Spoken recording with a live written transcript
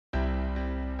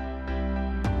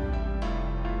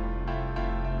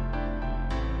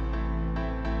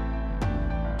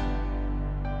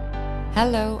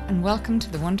Hello and welcome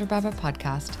to the Wonder Baba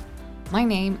podcast. My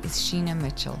name is Sheena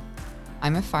Mitchell.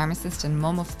 I'm a pharmacist and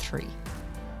mum of 3.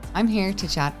 I'm here to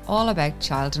chat all about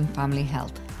child and family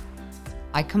health.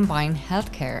 I combine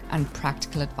healthcare and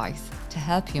practical advice to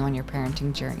help you on your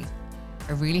parenting journey.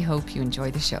 I really hope you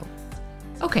enjoy the show.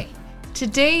 Okay,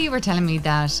 today you were telling me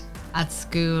that at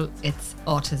school it's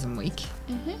Autism Week.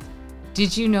 Mm-hmm.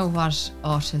 Did you know what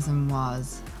autism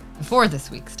was before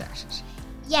this week started?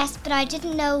 Yes, but I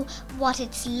didn't know what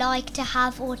it's like to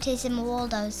have autism or all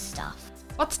those stuff.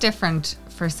 What's different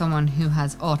for someone who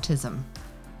has autism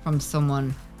from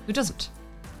someone who doesn't?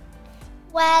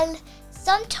 Well,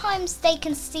 sometimes they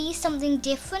can see something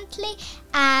differently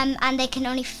and they can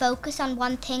only focus on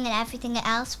one thing and everything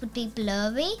else would be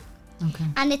blurry. Okay.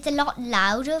 And it's a lot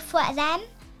louder for them,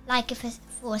 like if it's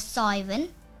for a siren.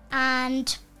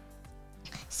 And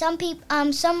some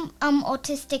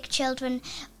autistic children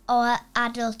or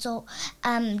adults or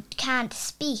can't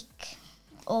speak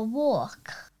or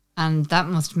walk. And that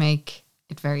must make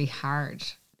it very hard,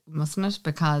 mustn't it?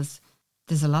 Because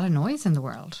there's a lot of noise in the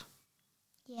world.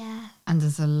 Yeah. And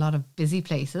there's a lot of busy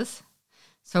places.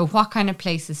 So what kind of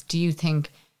places do you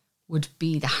think would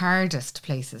be the hardest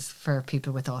places for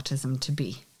people with autism to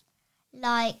be?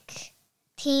 Like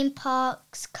theme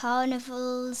parks,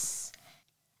 carnivals,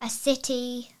 a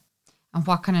city. And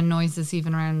what kind of noises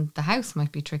even around the house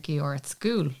might be tricky, or at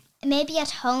school? Maybe at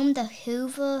home, the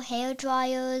Hoover, hair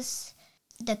dryers,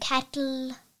 the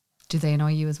kettle. Do they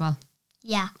annoy you as well?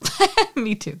 Yeah.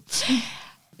 Me too.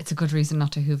 It's a good reason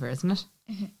not to hoover, isn't it?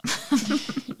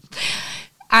 Mm-hmm.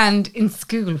 And in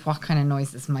school, what kind of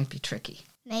noises might be tricky?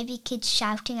 Maybe kids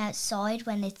shouting outside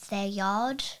when it's their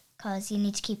yard, because you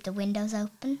need to keep the windows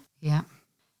open. Yeah.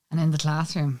 And in the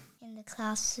classroom? In the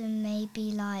classroom,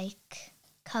 maybe like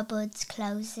cupboards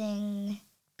closing,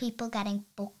 people getting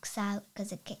books out,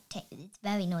 because it's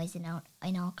very noisy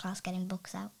in our class getting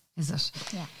books out. Is it?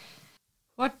 Yeah.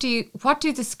 What do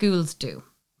the schools do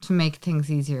to make things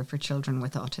easier for children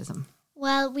with autism?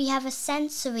 Well, we have a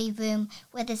sensory room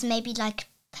where there's maybe like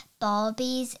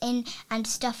Barbies in and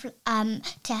stuff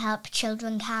to help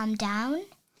children calm down.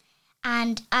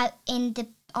 And in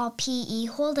our PE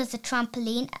hall, there's a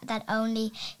trampoline that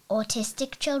only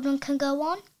autistic children can go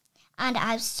on. And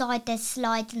outside, there's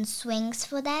slides and swings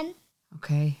for them.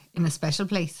 Okay, in a special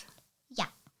place? Yeah.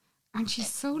 Aren't you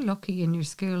so lucky in your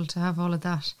school to have all of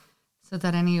that, so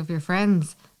that any of your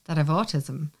friends that have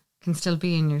autism can still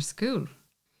be in your school?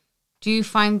 Do you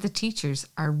find the teachers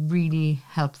are really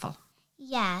helpful?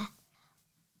 Yeah.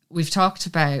 We've talked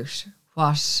about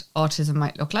what autism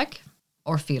might look like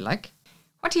or feel like.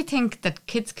 What do you think that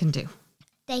kids can do?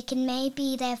 They can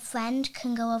maybe, their friend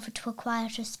can go over to a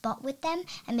quieter spot with them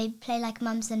and maybe play like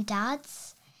mums and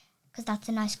dads, because that's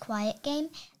a nice quiet game.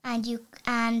 And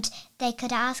they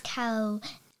could ask how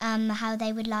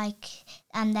they would like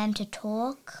them to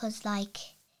talk, because like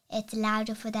it's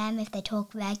louder for them if they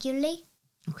talk regularly.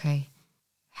 Okay.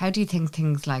 How do you think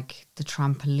things like the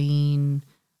trampoline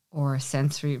or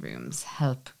sensory rooms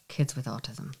help kids with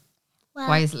autism? Well,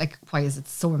 Why is it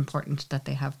so important that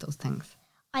they have those things?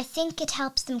 I think it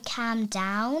helps them calm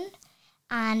down,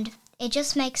 and it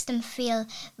just makes them feel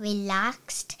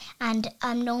relaxed. And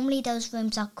normally those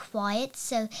rooms are quiet,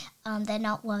 so they're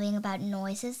not worrying about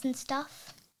noises and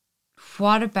stuff.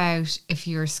 What about if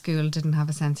your school didn't have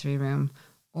a sensory room,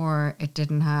 or it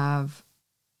didn't have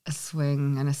a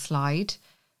swing and a slide,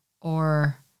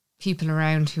 or people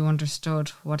around who understood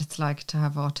what it's like to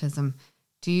have autism?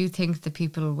 Do you think the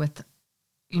people with,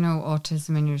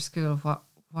 autism in your school,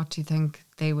 what do you think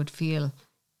they would feel,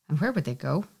 and where would they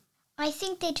go? I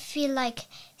think they'd feel like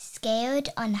scared,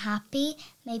 unhappy,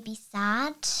 maybe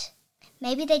sad.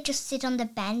 Maybe they'd just sit on the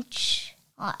bench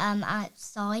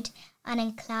outside, and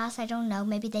in class, I don't know,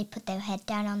 maybe they'd put their head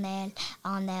down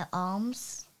on their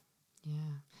arms.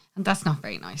 Yeah, and that's not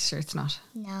very nice, sure it's not.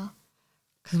 No.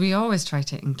 Because we always try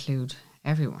to include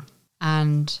everyone.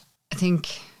 And I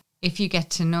think if you get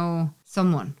to know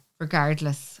someone,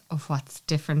 regardless of what's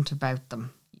different about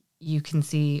them, you can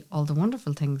see all the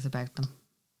wonderful things about them.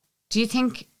 Do you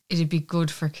think it'd be good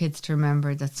for kids to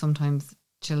remember that sometimes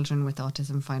children with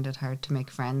autism find it hard to make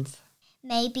friends?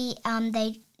 Maybe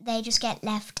they just get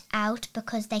left out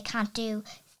because they can't do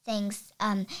things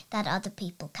that other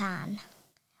people can.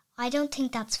 I don't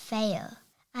think that's fair.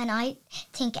 And I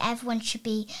think everyone should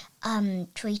be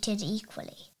treated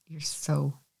equally. You're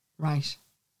so right.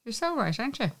 You're so right,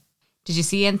 aren't you? Did you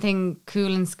see anything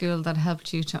cool in school that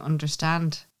helped you to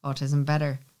understand autism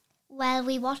better? Well,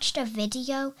 we watched a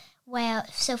video Well,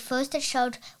 so first it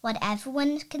showed what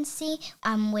everyone can see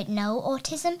with no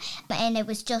autism, and it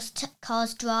was just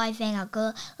cars driving. A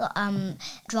girl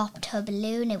dropped her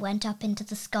balloon, it went up into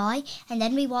the sky, and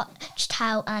then we watched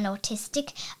how an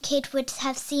autistic kid would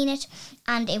have seen it,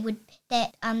 and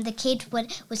the kid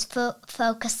was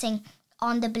focusing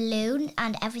on the balloon,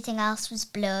 and everything else was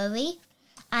blurry,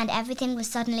 and everything was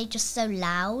suddenly just so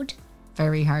loud.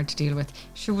 Very hard to deal with.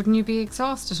 Sure, wouldn't you be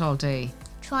exhausted all day?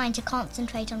 Trying to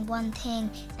concentrate on one thing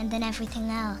and then everything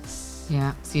else.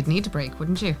 Yeah, so you'd need a break,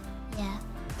 wouldn't you? Yeah.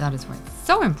 That is why it's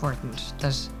so important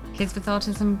that kids with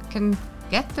autism can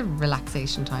get the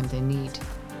relaxation time they need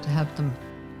to help them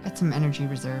get some energy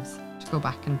reserves to go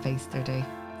back and face their day.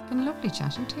 It's been lovely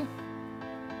chatting to you.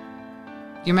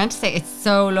 You're meant to say, it's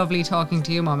so lovely talking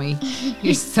to you, Mummy.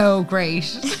 You're so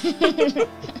great.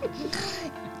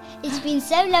 It's been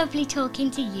so lovely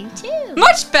talking to you too.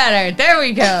 Much better. There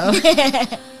we go.